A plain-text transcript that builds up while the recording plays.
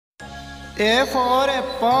A for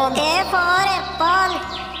apple. A for apple.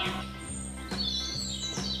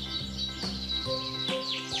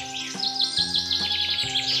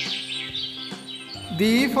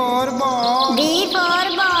 B for ball. B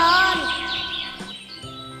for ball.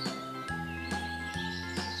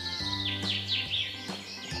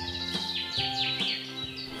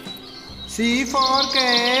 C for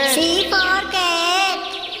cat. C for cat.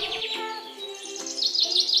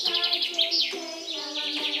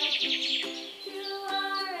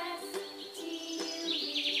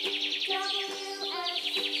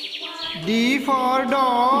 D for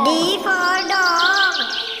dog. D for dog.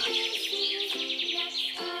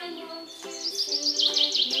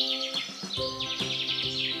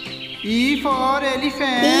 E for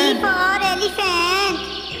elephant. E for elephant.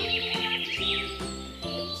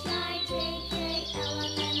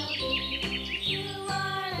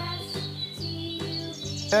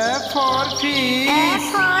 F for fish. F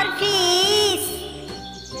for fish.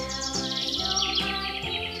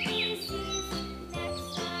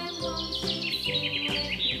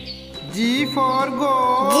 G for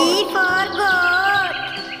goat. G for goat.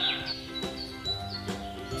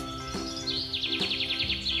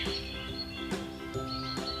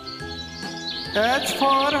 H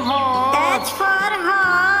for horse. H for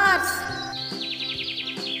horse.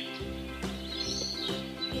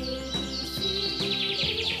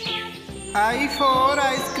 I for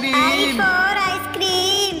ice I cream. for ice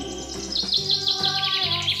cream.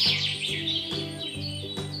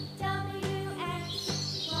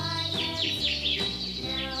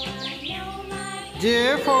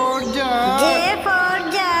 J for jug. J for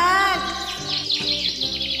jug.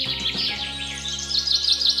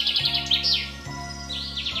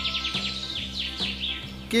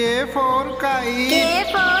 K for kite. K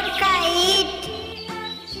for kite.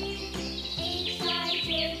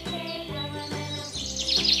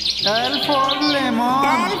 L for lemon.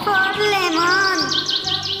 L for lemon.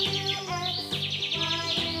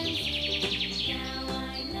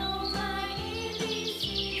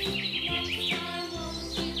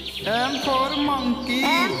 M for monkey.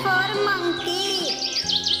 M for monkey.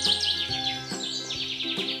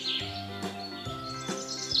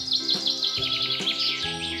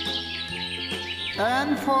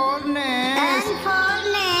 N for nest. N for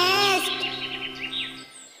nest.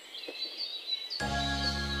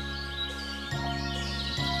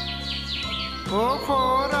 O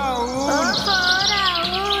for O owl. for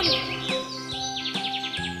owl.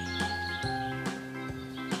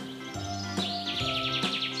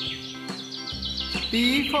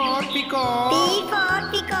 P for peacock. P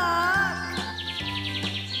for peacock.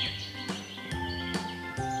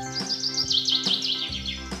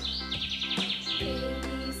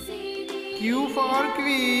 Q for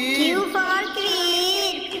queen. Q for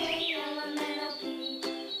queen.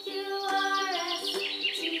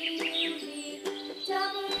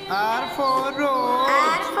 R for rose.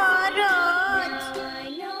 R for rose.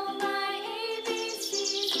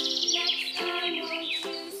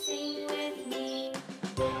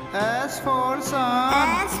 S for sun.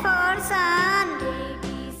 S for sun.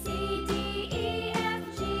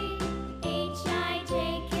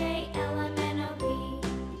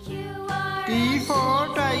 T for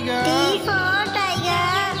tiger. T for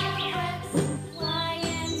tiger.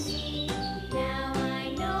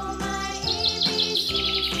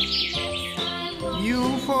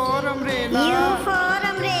 U for umbrella. U for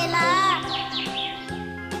umbrella.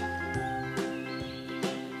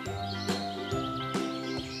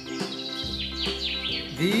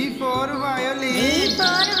 V for violin. V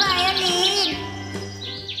for violin.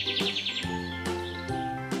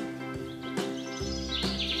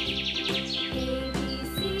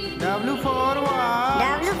 W for watch.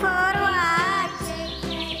 W for watch.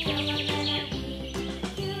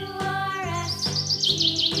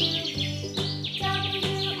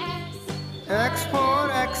 X for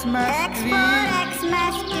Xmas X tree. for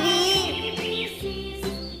Xmas tree.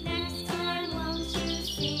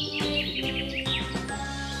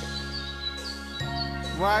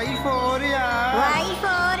 Y for yak. Y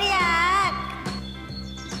for yak.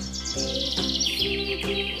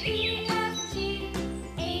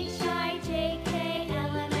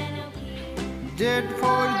 Z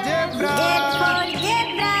for zebra. Z for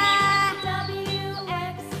zebra.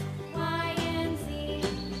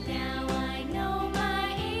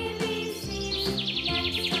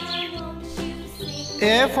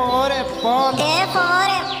 A for apple. A for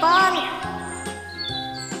apple.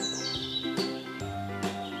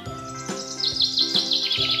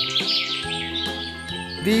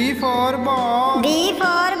 B for ball. B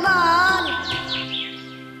for ball.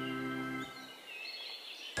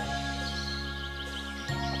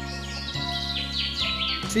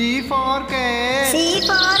 C for cat. C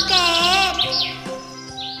for cat.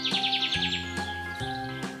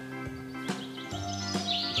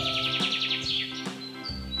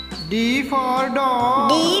 D for dog.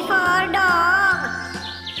 D for dog.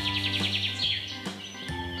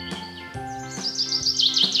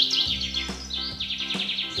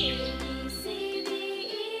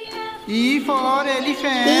 E for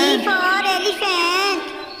elephant. E for elephant.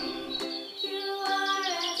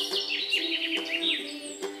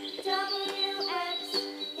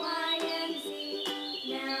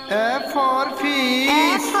 F for fish.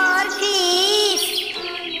 F for fish.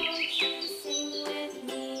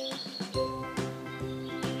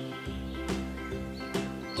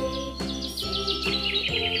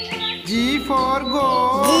 G for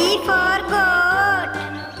goat. G for goat.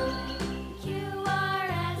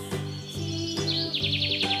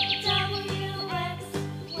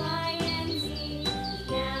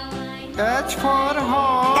 H for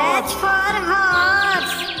horse. H for horse.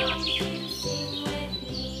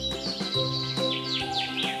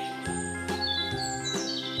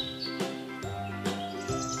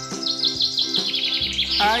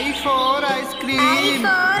 I for ice I cream.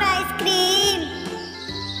 for ice cream.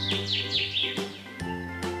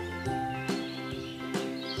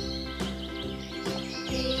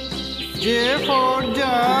 J for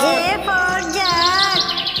jug. J for jug.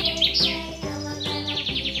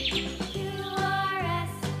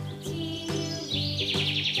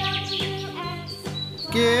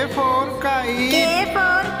 K for kite. K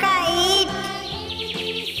for kite.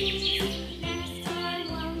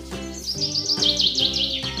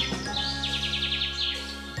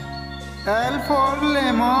 L for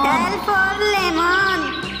lemon. L for lemon.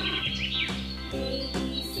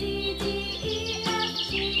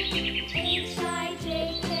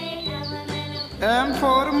 M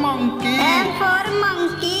for monkey. M for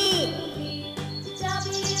monkey.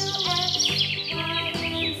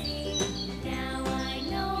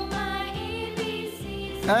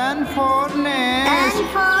 N for N nest.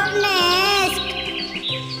 for nest.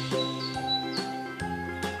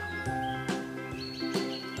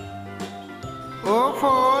 O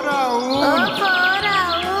for O owl. for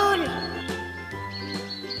owl.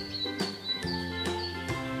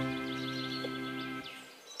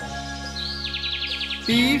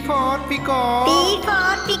 P for peacock. P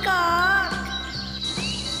for peacock.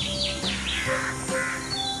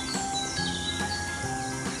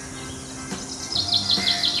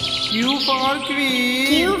 Q for queen.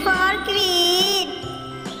 Q for queen.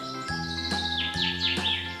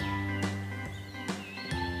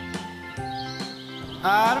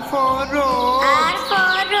 R for rose. R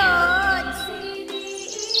for rose.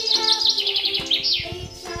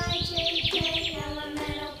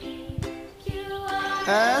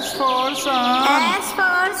 S for sun. S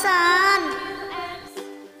for sun.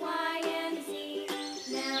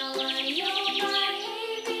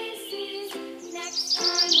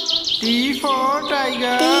 T for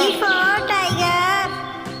tiger. T for tiger.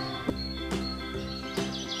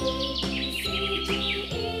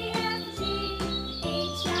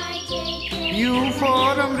 U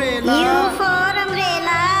for umbrella. U for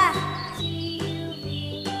umbrella.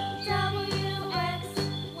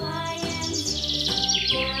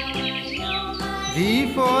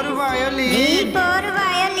 V for violin. V for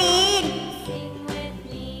violin.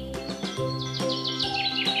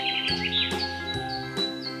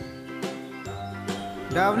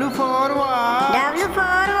 W for watch. W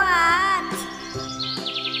for watch.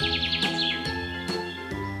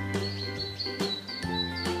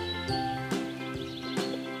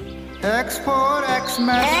 X for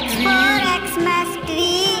Xmas X tree. for Xmas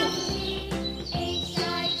tree.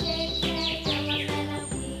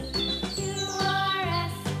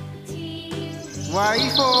 Y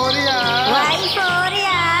for yak. Y for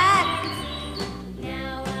yak.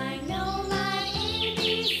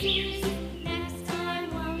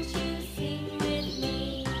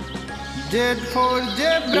 Z for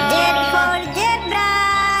zebra. Z for zebra.